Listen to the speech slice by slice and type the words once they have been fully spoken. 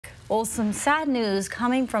Well, some sad news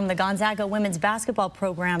coming from the Gonzaga women's basketball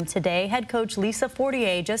program today. Head coach Lisa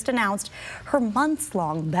Fortier just announced her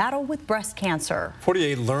months-long battle with breast cancer.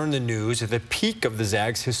 Fortier learned the news at the peak of the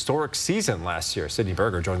Zags' historic season last year. Sydney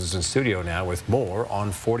Berger joins us in studio now with more on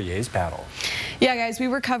Fortier's battle. Yeah, guys, we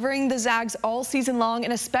were covering the Zags all season long,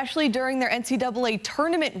 and especially during their NCAA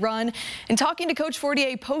tournament run. And talking to Coach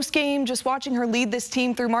Fortier post-game, just watching her lead this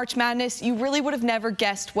team through March Madness, you really would have never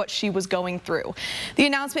guessed what she was going through. The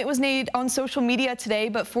announcement was made on social media today,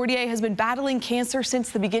 but Fortier has been battling cancer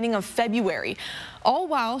since the beginning of February, all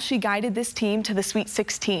while she guided this team to the Sweet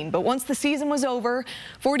 16. But once the season was over,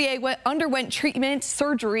 Fortier underwent treatment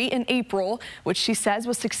surgery in April, which she says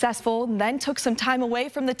was successful, and then took some time away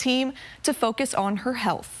from the team to focus on her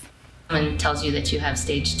health. It tells you that you have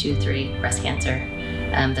stage 2-3 breast cancer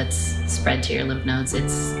that's spread to your lymph nodes.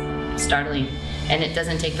 It's startling, and it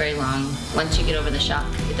doesn't take very long. Once you get over the shock,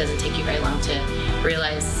 it doesn't take you very long to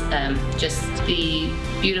realize just the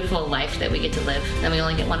beautiful life that we get to live, and we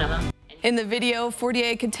only get one of them. In the video,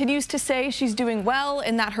 Fortier continues to say she's doing well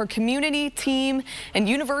and that her community, team, and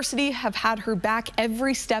university have had her back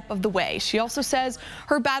every step of the way. She also says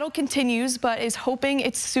her battle continues, but is hoping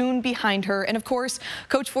it's soon behind her. And of course,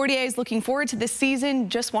 Coach Fortier is looking forward to this season.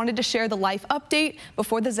 Just wanted to share the life update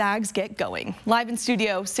before the Zags get going. Live in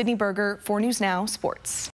studio, Sydney Berger, 4 News Now Sports.